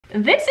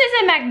This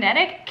is a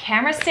magnetic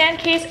camera stand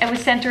case. I was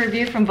sent a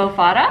review from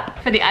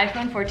Bofata for the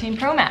iPhone 14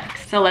 Pro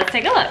Max. So let's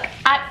take a look.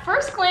 At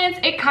first glance,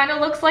 it kind of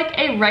looks like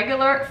a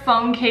regular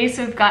phone case.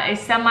 We've got a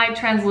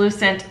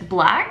semi-translucent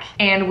black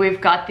and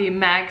we've got the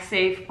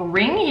MagSafe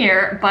ring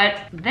here,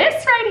 but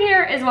this right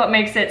here is what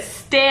makes it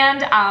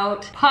stand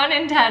out, pun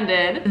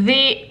intended.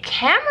 The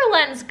camera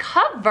lens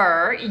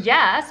cover,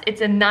 yes,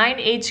 it's a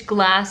 9H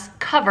glass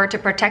cover to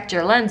protect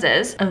your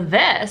lenses.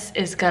 This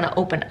is gonna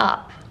open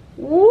up.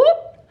 Whoop!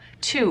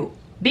 To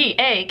be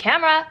a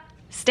camera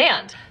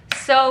stand.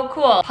 So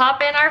cool.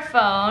 Pop in our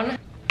phone.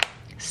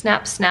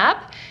 Snap,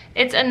 snap.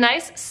 It's a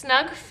nice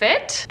snug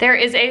fit. There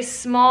is a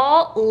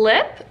small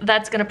lip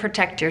that's gonna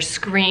protect your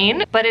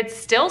screen, but it's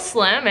still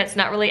slim. It's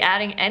not really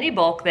adding any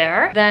bulk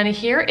there. Then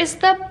here is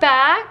the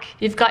back.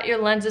 You've got your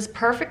lenses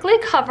perfectly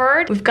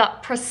covered. We've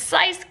got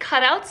precise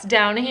cutouts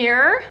down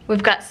here.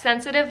 We've got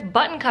sensitive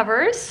button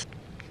covers.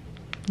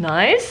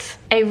 Nice.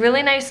 A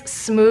really nice,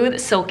 smooth,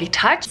 silky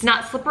touch. It's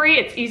not slippery,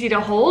 it's easy to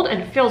hold,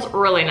 and it feels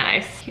really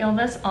nice. Peel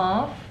this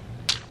off.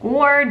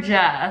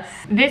 Gorgeous.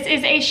 This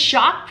is a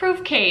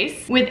shock-proof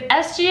case with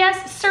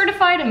SGS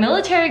certified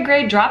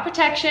military-grade drop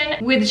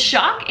protection with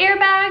shock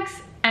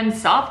airbags and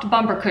soft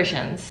bumper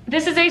cushions.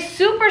 This is a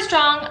super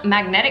strong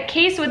magnetic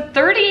case with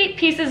 38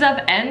 pieces of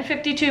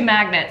N52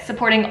 magnets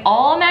supporting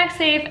all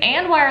MagSafe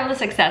and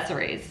wireless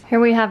accessories. Here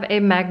we have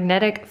a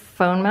magnetic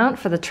phone mount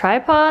for the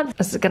tripod.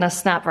 This is gonna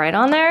snap right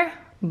on there.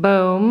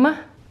 Boom.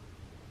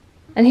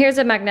 And here's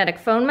a magnetic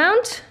phone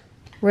mount.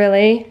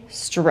 Really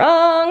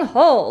strong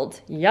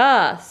hold,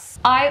 yes.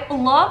 I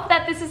love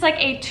that this is like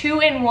a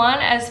 2-in-1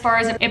 as far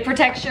as it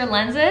protects your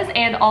lenses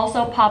and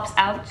also pops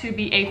out to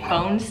be a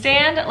phone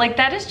stand. Like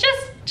that is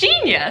just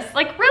genius,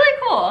 like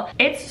really cool.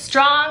 It's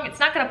strong, it's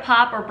not gonna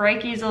pop or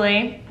break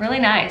easily. Really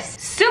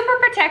nice. Super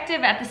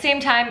protective at the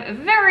same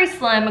time, very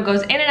slim. It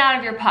goes in and out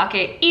of your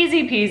pocket,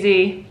 easy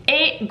peasy.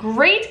 A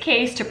great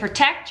case to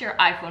protect your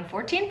iPhone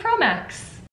 14 Pro Max.